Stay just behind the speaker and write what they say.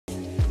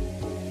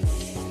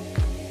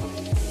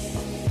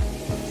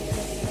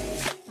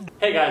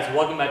Hey guys,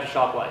 welcome back to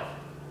Shop Life.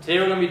 Today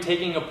we're going to be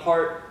taking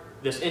apart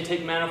this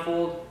intake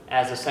manifold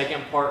as the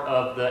second part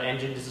of the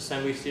engine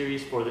disassembly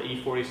series for the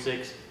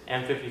E46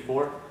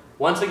 M54.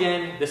 Once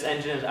again, this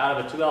engine is out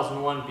of a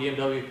 2001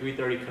 BMW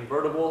 330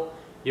 convertible.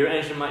 Your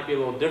engine might be a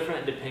little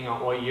different depending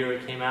on what year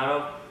it came out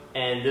of,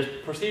 and this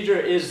procedure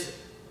is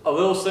a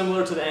little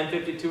similar to the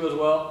M52 as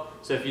well.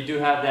 So if you do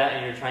have that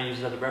and you're trying to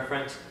use it as a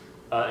reference,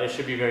 it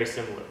should be very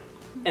similar.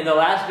 In the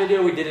last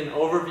video, we did an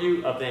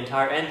overview of the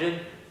entire engine.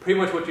 Pretty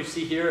much what you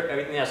see here,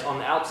 everything that's on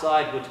the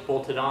outside, which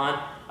bolted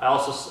on. I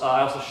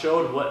also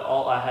showed what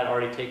all I had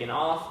already taken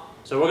off.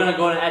 So we're going to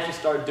go ahead and actually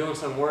start doing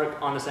some work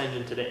on this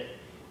engine today.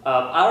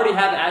 I already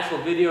have an actual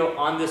video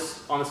on the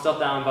stuff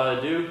that I'm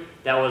about to do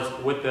that was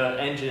with the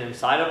engine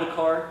inside of the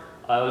car.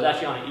 It was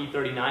actually on an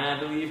E39, I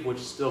believe, which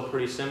is still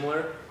pretty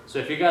similar. So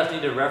if you guys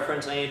need to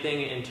reference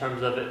anything in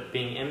terms of it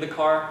being in the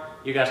car,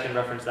 you guys can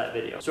reference that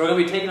video. So we're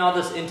going to be taking off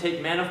this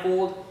intake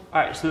manifold.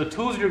 Alright, so the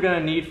tools you're going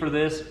to need for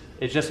this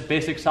is just a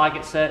basic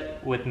socket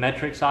set with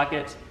metric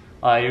sockets.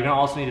 You're going to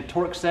also need a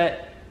torque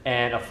set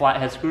and a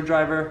flathead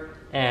screwdriver,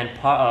 and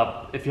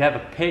if you have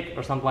a pick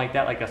or something like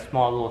that, like a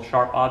small little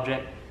sharp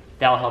object,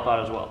 that'll help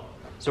out as well.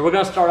 So we're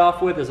going to start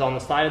off with is on the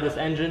side of this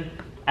engine.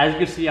 As you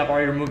can see, I've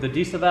already removed the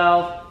Disa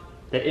valve,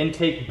 the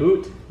intake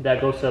boot that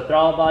goes to the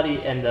throttle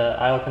body, and the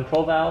idle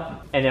control valve.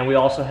 And then we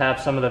also have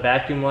some of the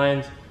vacuum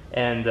lines,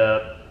 and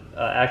the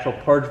actual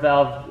purge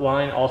valve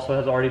line also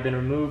has already been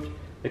removed.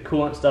 The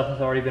coolant stuff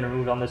has already been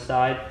removed on this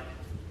side,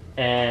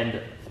 and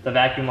the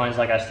vacuum lines,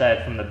 like I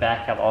said, from the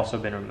back have also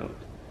been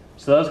removed.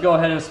 So let's go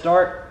ahead and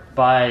start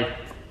by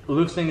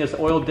loosening this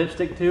oil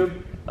dipstick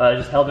tube,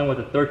 just held in with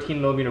a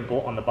 13mm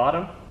bolt on the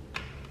bottom.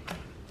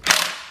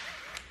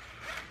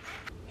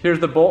 Here's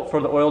the bolt for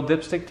the oil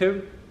dipstick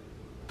tube.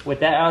 With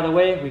that out of the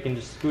way, we can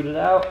just scoot it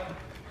out.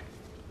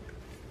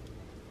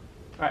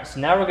 Alright, so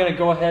now we're going to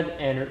go ahead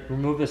and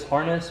remove this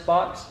harness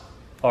box,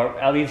 or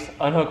at least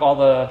unhook all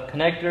the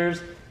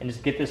connectors and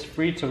just get this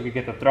free so we can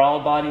get the throttle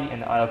body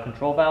and the idle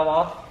control valve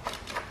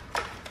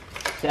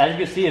off. So as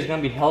you can see, it's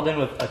going to be held in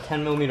with a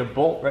 10mm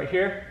bolt right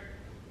here,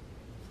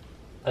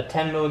 a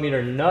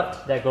 10mm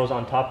nut that goes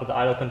on top of the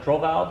idle control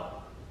valve,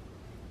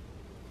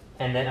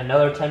 and then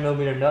another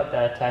 10mm nut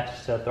that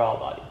attaches to the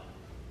throttle body.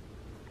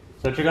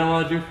 So what you're going to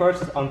want to do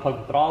first is unplug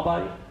the throttle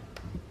body.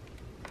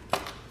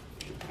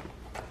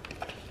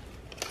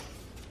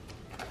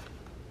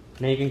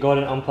 Then you can go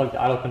ahead and unplug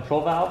the idle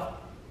control valve.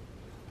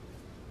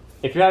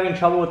 If you're having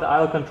trouble with the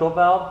idle control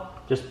valve,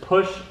 just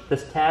push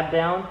this tab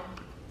down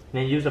and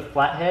then use a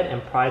flathead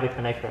and pry the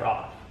connector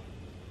off.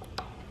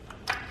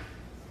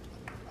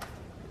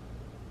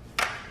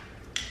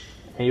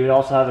 And you would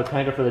also have a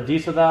connector for the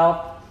Disa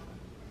valve,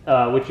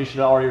 which you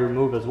should already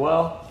remove as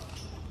well.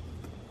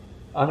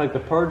 Unhook the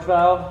purge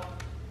valve.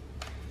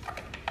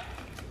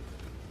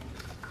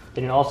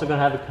 Then you're also going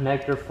to have a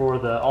connector for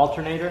the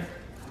alternator.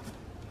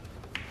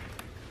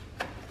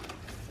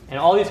 And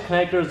all these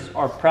connectors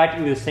are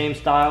practically the same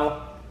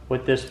style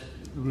with this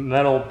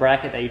metal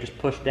bracket that you just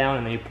push down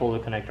and then you pull the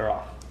connector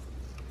off.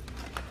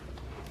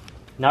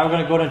 Now we're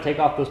going to go ahead and take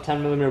off those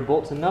 10mm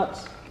bolts and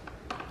nuts.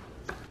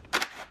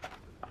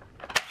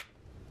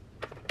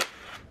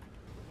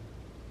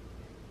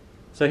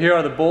 So here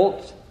are the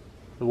bolts,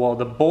 well,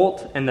 the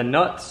bolt and the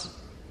nuts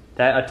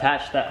that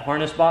attach that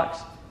harness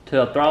box to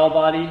the throttle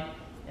body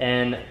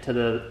and to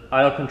the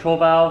idle control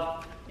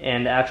valve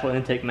and the actual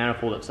intake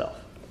manifold itself.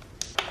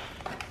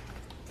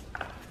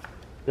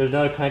 There's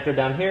another connector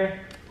down here.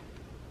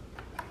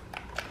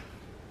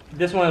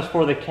 This one is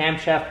for the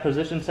camshaft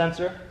position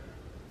sensor,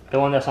 the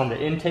one that's on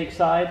the intake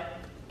side.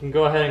 You can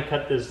go ahead and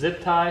cut this zip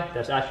tie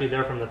that's actually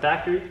there from the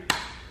factory.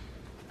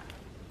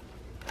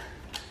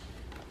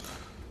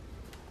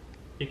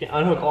 You can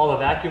unhook all the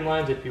vacuum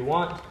lines if you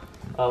want.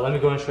 Let me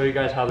go and show you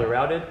guys how they're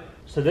routed.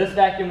 So this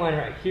vacuum line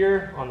right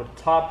here on the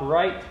top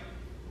right,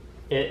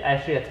 it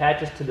actually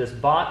attaches to this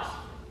box.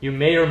 You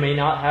may or may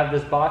not have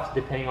this box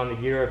depending on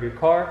the year of your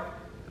car,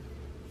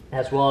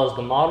 as well as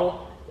the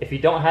model. If you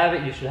don't have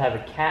it, you should have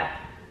a cap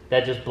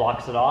that just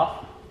blocks it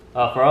off.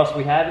 For us,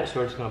 we have it, so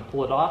we're just going to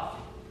pull it off.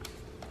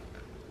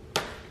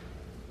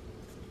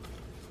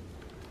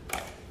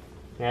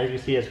 And as you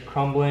see, it's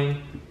crumbling,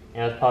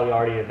 and there's probably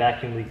already a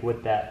vacuum leak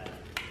with that.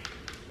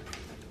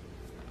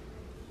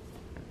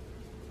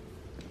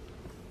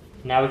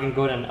 Now we can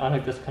go ahead and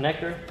unhook this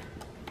connector.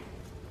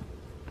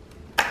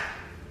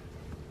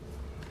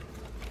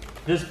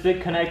 This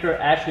big connector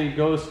actually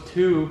goes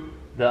to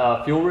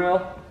the fuel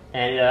rail,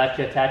 and it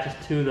actually attaches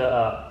to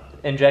the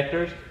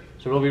injectors,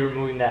 so we'll be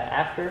removing that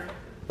after.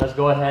 Let's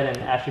go ahead and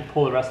actually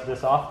pull the rest of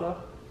this off though.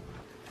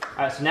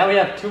 Alright, so now we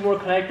have two more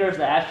connectors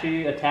that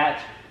actually attach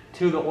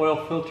to the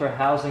oil filter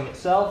housing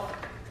itself.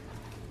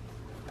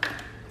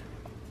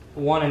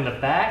 One in the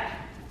back.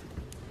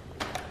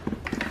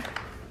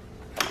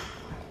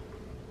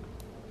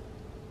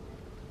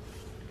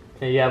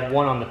 And you have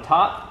one on the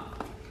top.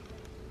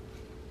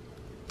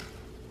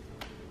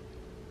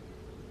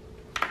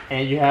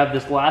 And you have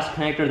this last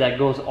connector that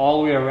goes all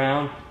the way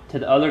around to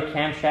the other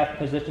camshaft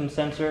position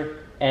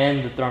sensor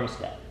and the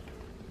thermostat.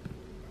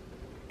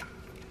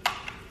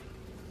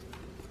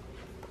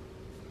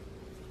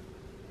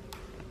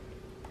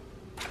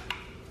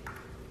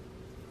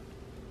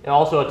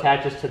 also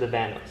attaches to the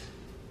vanless.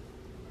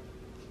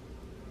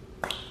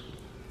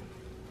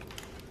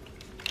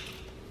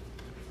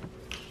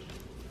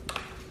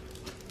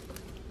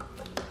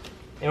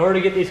 In order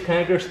to get these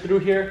connectors through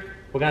here,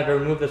 we're going to have to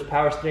remove this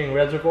power steering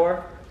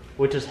reservoir,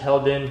 which is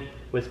held in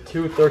with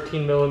two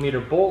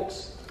 13mm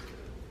bolts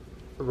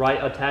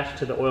right attached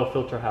to the oil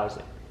filter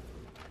housing.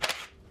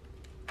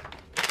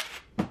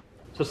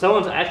 So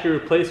someone's actually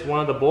replaced one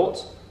of the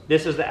bolts.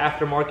 This is the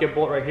aftermarket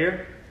bolt right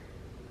here,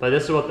 but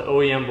this is what the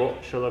OEM bolt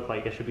should look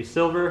like. It should be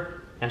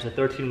silver, and it's a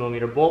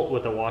 13mm bolt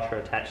with a washer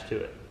attached to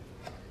it.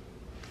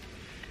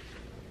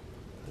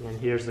 And then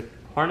here's the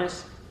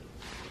harness.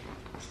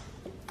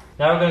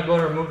 Now we're going to go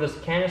and remove this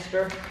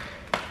canister,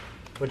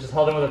 which is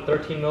held in with a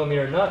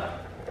 13mm nut.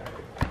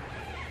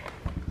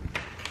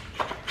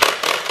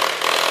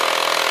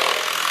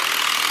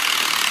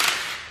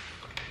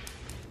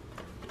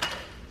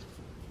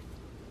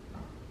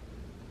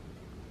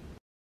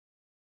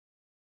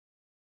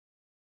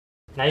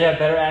 Now you have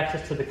better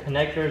access to the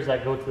connectors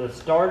that go to the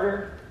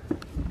starter,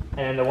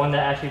 and the one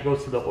that actually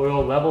goes to the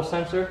oil level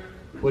sensor,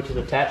 which is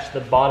attached to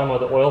the bottom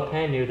of the oil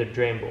pan near the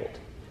drain bolt.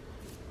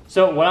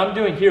 So what I'm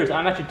doing here is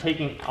I'm actually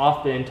taking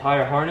off the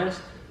entire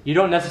harness. You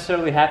don't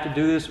necessarily have to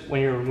do this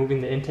when you're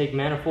removing the intake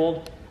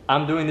manifold.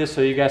 I'm doing this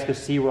so you guys can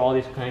see where all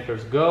these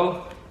connectors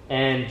go,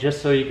 and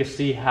just so you can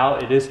see how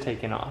it is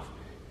taken off,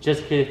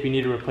 just in case if you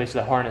need to replace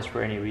the harness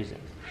for any reason.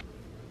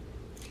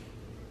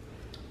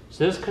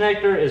 So this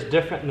connector is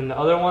different than the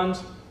other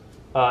ones.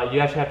 You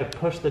actually have to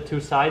push the two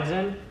sides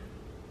in.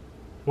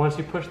 Once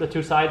you push the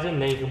two sides in,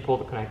 then you can pull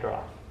the connector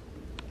off.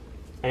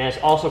 And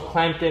it's also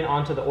clamped in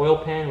onto the oil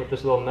pan with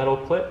this little metal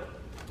clip.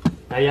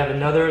 Now you have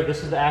another,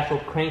 this is the actual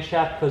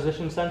crankshaft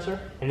position sensor,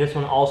 and this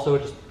one also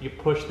just, you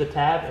push the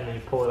tab and then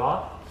you pull it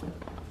off.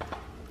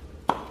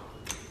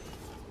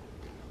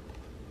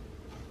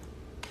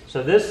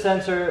 So this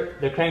sensor,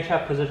 the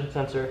crankshaft position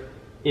sensor,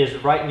 is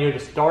right near the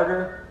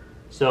starter.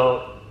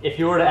 So if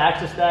you were to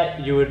access that,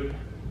 it would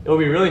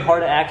be really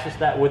hard to access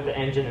that with the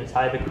engine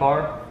inside the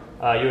car.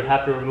 You would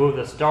have to remove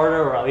the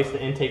starter, or at least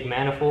the intake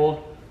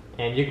manifold,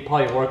 and you could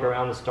probably work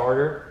around the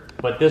starter.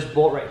 But this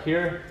bolt right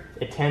here,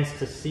 it tends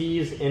to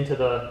seize into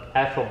the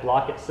actual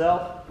block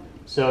itself,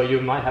 so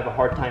you might have a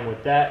hard time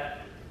with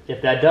that.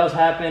 If that does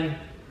happen,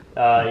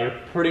 you're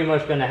pretty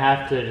much going to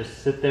have to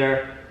just sit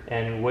there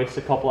and waste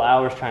a couple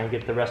hours trying to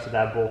get the rest of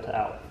that bolt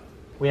out.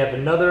 We have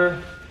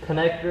another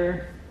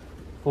connector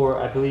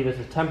for, I believe it's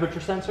a temperature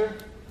sensor.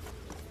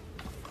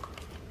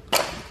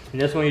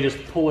 And this one you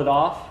just pull it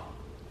off.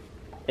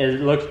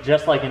 It looks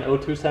just like an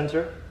O2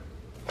 sensor.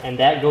 And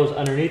that goes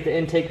underneath the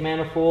intake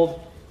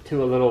manifold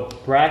to a little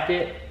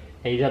bracket.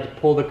 And you have to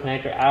pull the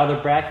connector out of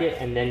the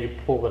bracket and then you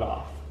pull it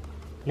off.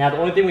 Now the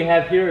only thing we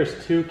have here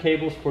is two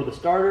cables for the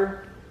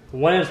starter.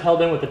 One is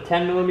held in with a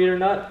 10mm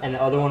nut and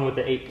the other one with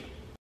the 8.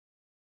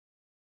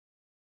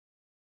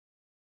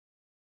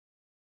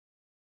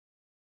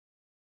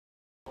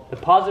 The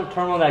positive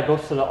terminal that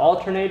goes to the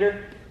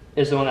alternator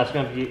is the one that's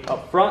going to be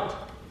up front.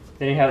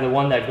 Then you have the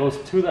one that goes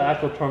to the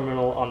actual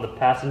terminal on the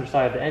passenger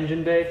side of the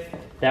engine bay.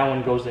 That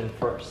one goes in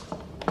first.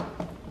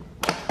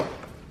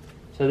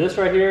 So this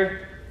right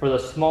here, for the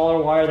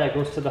smaller wire that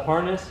goes to the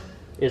harness,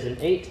 is an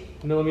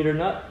 8mm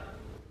nut.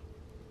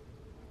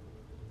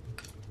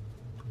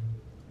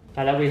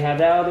 Now that we have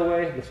that out of the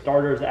way, the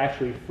starter is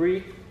actually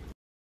free.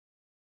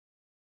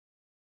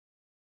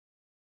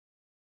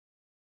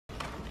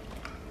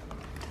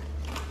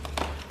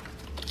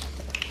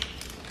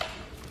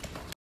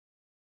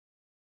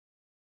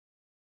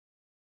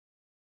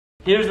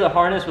 Here's the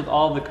harness with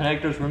all the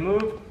connectors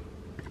removed.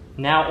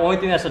 Now, only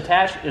thing that's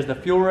attached is the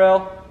fuel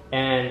rail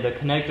and the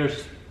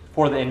connectors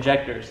for the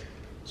injectors.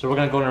 So we're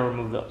gonna go and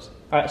remove those.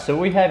 All right, so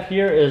what we have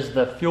here is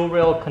the fuel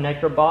rail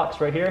connector box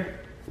right here.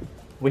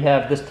 We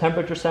have this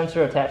temperature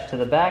sensor attached to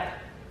the back.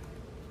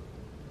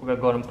 We're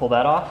gonna go ahead and pull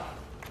that off.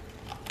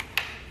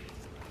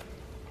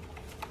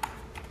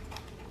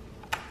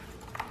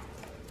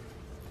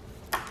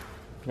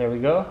 There we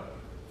go.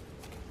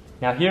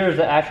 Now here's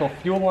the actual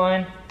fuel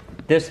line.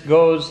 This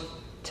goes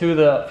to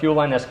the fuel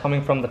line that's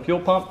coming from the fuel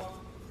pump,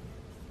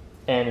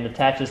 and it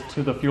attaches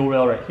to the fuel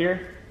rail right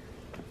here.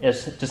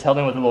 It's just held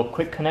in with a little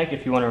quick connect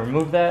if you want to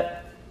remove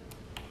that.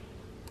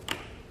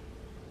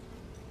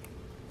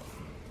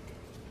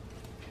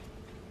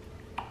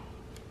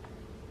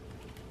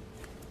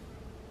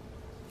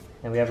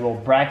 And we have a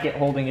little bracket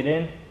holding it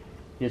in.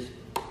 Just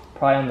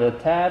pry on the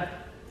tab,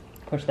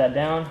 push that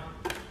down,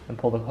 and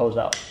pull the hose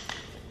out.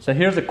 So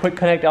here's the quick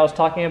connect I was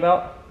talking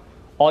about.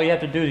 All you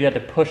have to do is you have to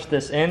push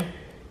this in.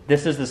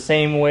 This is the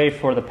same way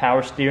for the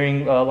power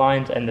steering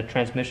lines and the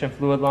transmission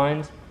fluid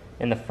lines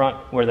in the front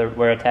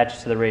where it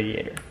attaches to the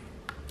radiator.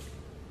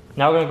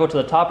 Now we're going to go to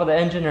the top of the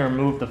engine and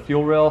remove the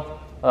fuel rail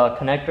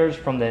connectors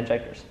from the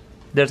injectors.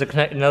 There's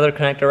another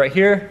connector right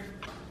here.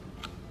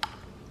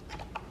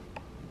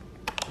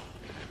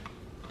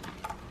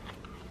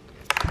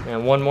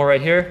 And one more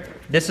right here.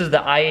 This is the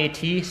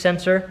IAT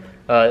sensor.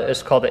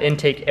 It's called the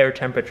intake air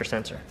temperature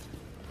sensor.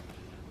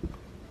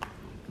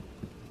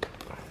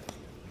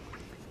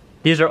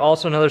 These are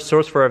also another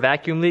source for a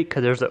vacuum leak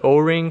because there's the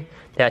O-ring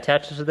that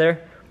attaches to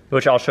there,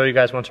 which I'll show you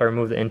guys once I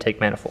remove the intake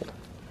manifold.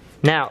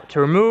 Now, to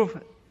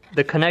remove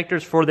the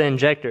connectors for the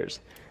injectors,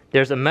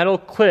 there's a metal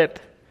clip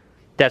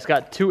that's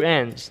got 2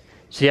 ends.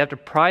 So you have to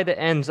pry the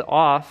ends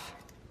off.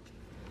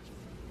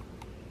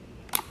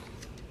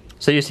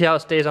 So you see how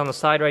it stays on the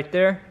side right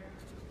there?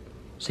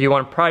 So you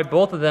want to pry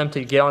both of them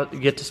to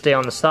get to stay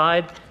on the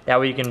side. That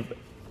way you can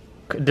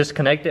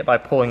disconnect it by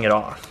pulling it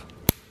off.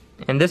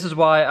 And this is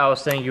why I was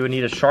saying you would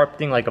need a sharp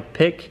thing like a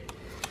pick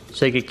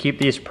so you could keep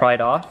these pried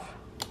off.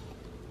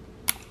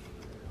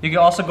 You can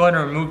also go ahead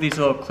and remove these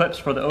little clips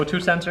for the O2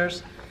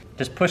 sensors.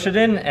 Just push it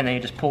in and then you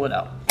just pull it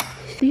out.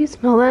 Do you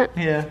smell that?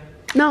 Yeah.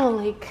 No,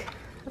 like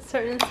a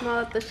certain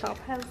smell that the shop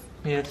has.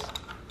 Yes,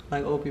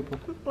 like old people.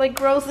 Like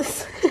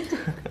roses.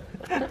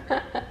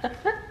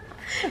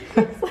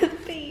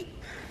 Let's see.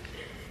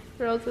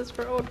 Roses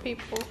for old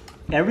people.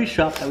 Every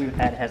shop that we've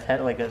had has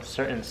had like a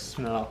certain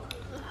smell.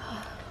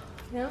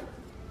 Yeah.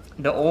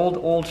 The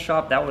old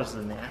shop, that was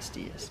the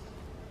nastiest.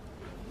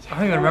 I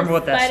don't even remember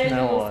what that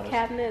smell was.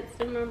 Cabinets,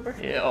 remember?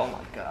 Yeah, oh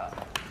my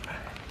god.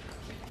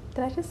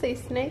 Did I just say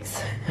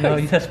snakes? No,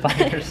 you said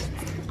spiders.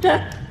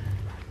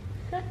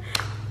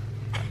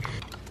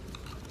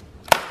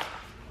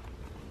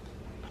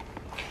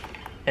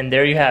 And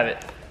there you have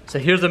it. So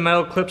here's the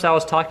metal clips I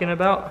was talking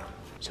about.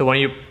 So when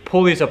you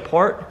pull these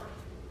apart,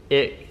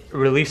 it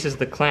releases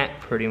the clamp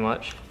pretty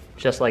much,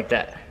 just like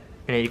that.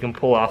 And then you can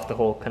pull off the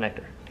whole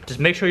connector. Just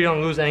make sure you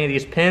don't lose any of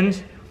these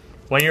pins.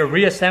 When you're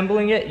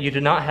reassembling it, you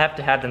do not have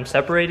to have them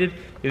separated.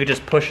 You can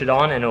just push it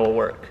on and it will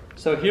work.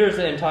 So here's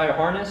the entire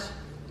harness.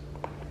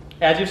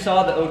 As you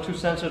saw, the O2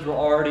 sensors were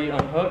already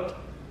unhooked.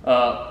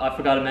 I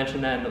forgot to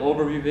mention that in the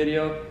overview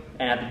video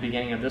and at the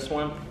beginning of this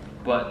one.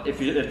 But if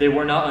they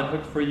were not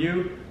unhooked for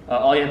you,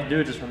 all you have to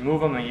do is just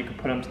remove them and you can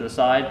put them to the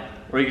side,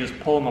 or you can just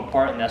pull them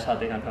apart and that's how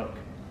they unhook.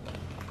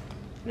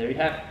 There you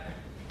have it.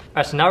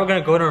 Alright, so now we're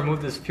going to go ahead and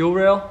remove this fuel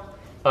rail.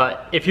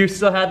 If you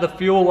still had the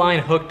fuel line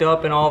hooked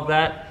up and all of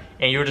that,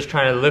 and you were just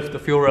trying to lift the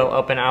fuel rail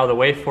up and out of the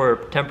way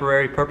for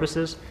temporary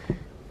purposes,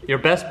 your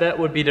best bet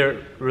would be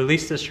to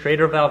release this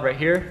straighter valve right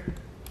here.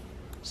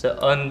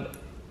 So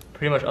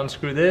pretty much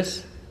unscrew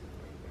this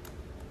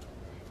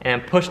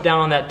and push down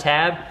on that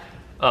tab.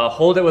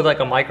 Hold it with like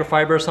a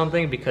microfiber or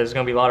something because there's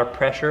going to be a lot of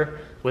pressure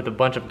with a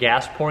bunch of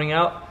gas pouring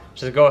out.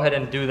 Just go ahead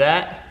and do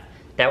that.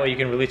 That way you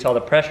can release all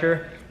the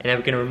pressure, and then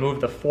we can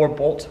remove the 4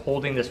 bolts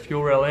holding this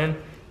fuel rail in.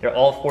 They're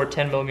all 4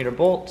 10mm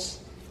bolts.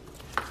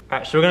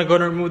 Alright, so we're going to go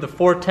ahead and remove the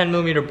 4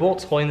 10mm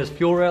bolts holding this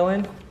fuel rail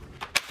in.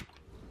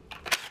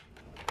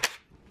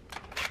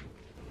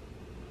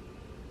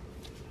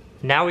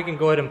 Now we can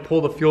go ahead and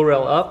pull the fuel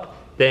rail up.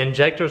 The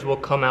injectors will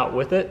come out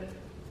with it.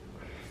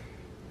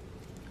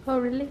 Oh,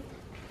 really?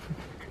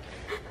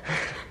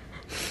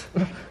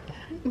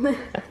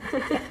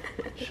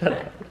 Shut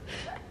up.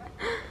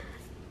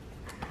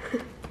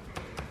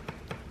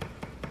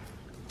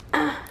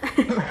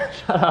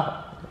 Shut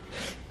up.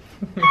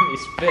 You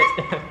spit.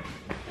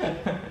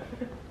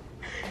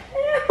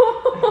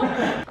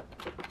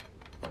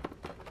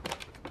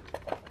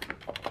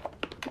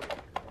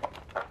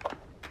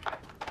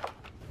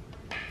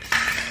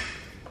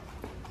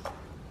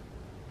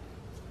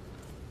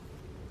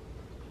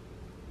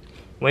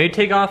 When you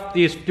take off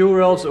these fuel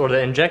rails or the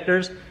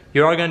injectors,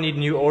 you are going to need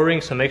new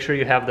O-rings, so make sure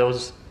you have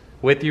those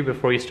with you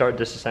before you start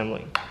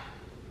disassembling.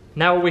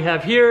 Now what we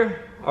have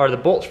here are the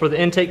bolts for the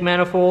intake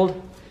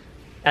manifold.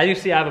 As you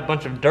see, I have a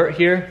bunch of dirt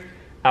here.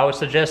 I would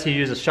suggest you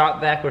use a shop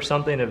vac or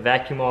something to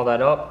vacuum all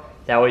that up.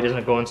 That way it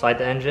doesn't go inside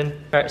the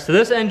engine. Alright, so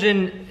this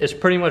engine is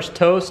pretty much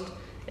toast,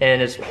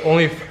 and it's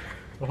only...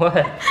 What?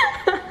 Why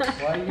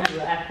are you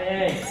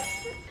laughing?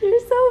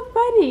 You're so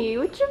funny.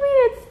 What you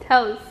mean it's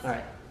toast?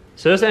 Alright,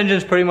 so this engine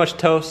is pretty much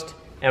toast,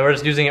 and we're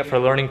just using it for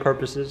learning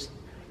purposes.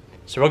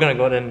 So we're gonna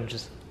go ahead and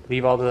just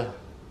leave all the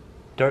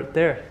dirt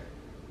there.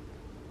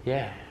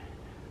 Yeah.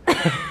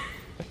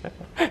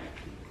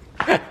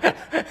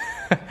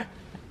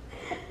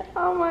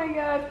 Oh my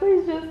god,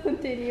 please just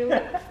continue.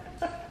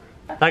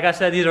 Like I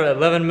said, these are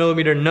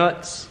 11mm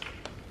nuts.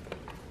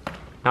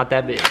 Not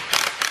that big.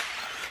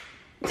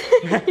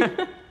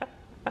 Can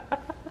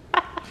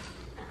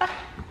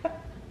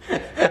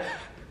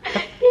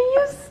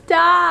you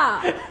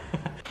stop?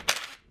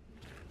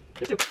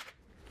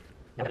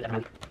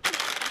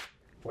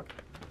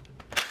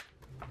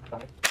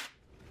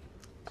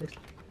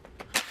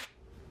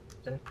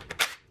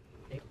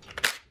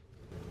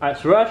 Alright,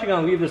 so we're actually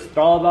going to leave this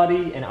throttle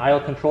body and idle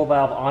control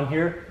valve on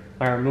here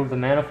when I remove the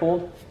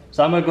manifold.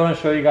 So I'm going to go and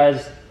show you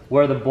guys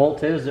where the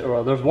bolt is.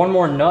 Or there's one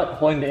more nut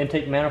holding the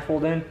intake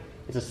manifold in.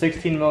 It's a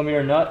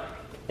 16mm nut.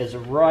 It's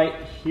right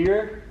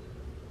here.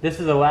 This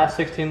is the last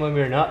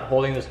 16mm nut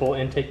holding this whole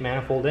intake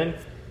manifold in.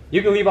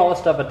 You can leave all this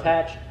stuff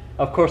attached.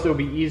 Of course, it will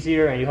be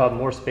easier and you'll have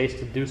more space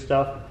to do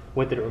stuff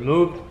with it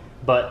removed.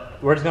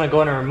 But we're just going to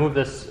go in and remove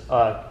this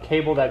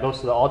cable that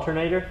goes to the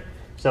alternator.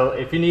 So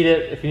if you need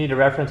a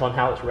reference on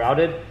how it's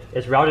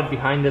routed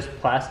behind this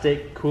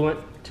plastic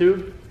coolant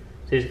tube.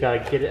 So you just gotta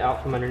get it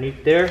out from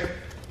underneath there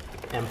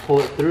and pull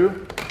it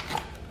through.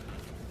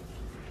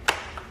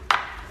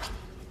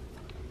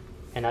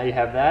 And now you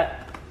have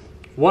that.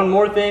 One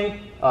more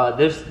thing,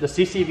 the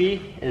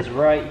CCV is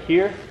right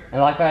here.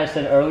 And like I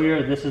said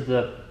earlier, this is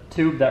the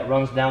tube that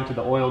runs down to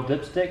the oil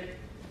dipstick.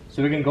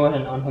 So we can go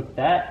ahead and unhook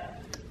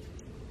that.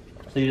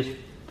 So you just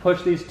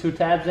push these two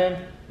tabs in,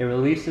 it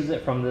releases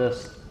it from the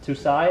two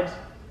sides,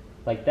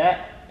 like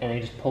that, and then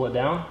you just pull it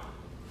down.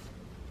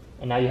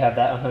 And now you have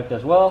that unhooked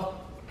as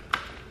well.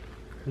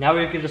 Now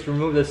we can just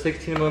remove the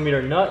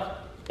 16mm nut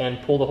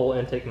and pull the whole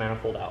intake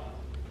manifold out.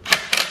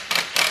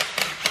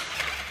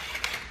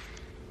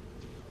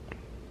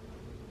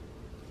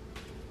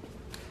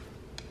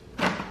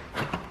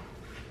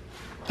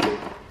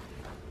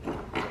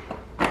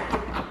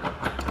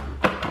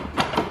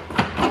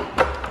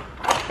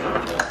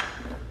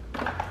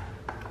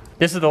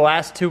 This is the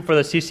last tube for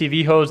the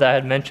CCV hose that I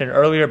had mentioned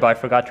earlier, but I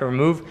forgot to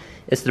remove.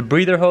 It's the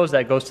breather hose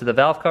that goes to the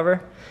valve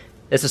cover.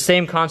 It's the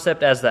same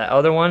concept as that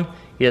other one.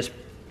 You just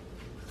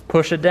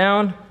push it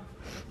down,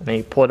 and then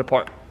you pull it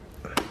apart.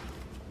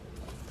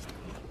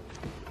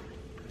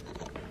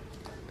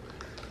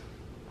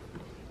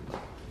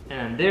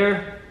 And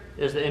there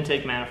is the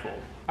intake manifold.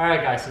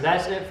 Alright guys, so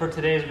that's it for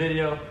today's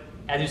video.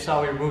 As you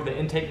saw, we removed the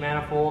intake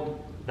manifold,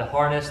 the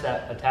harness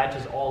that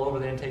attaches all over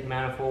the intake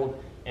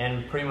manifold,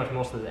 and pretty much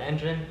most of the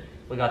engine.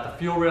 We got the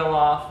fuel rail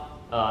off,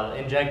 the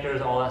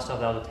injectors, all that stuff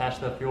that was attached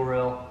to the fuel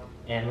rail,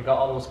 and we got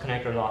all those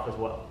connectors off as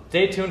well.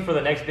 Stay tuned for the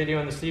next video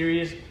in the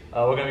series.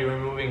 We're going to be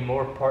removing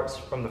more parts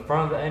from the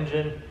front of the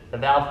engine, the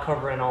valve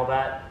cover and all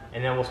that,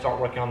 and then we'll start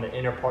working on the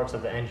inner parts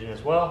of the engine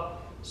as well.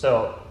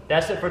 So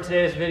that's it for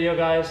today's video,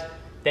 guys.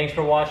 Thanks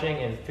for watching,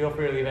 and feel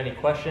free to leave any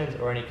questions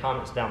or any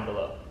comments down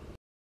below.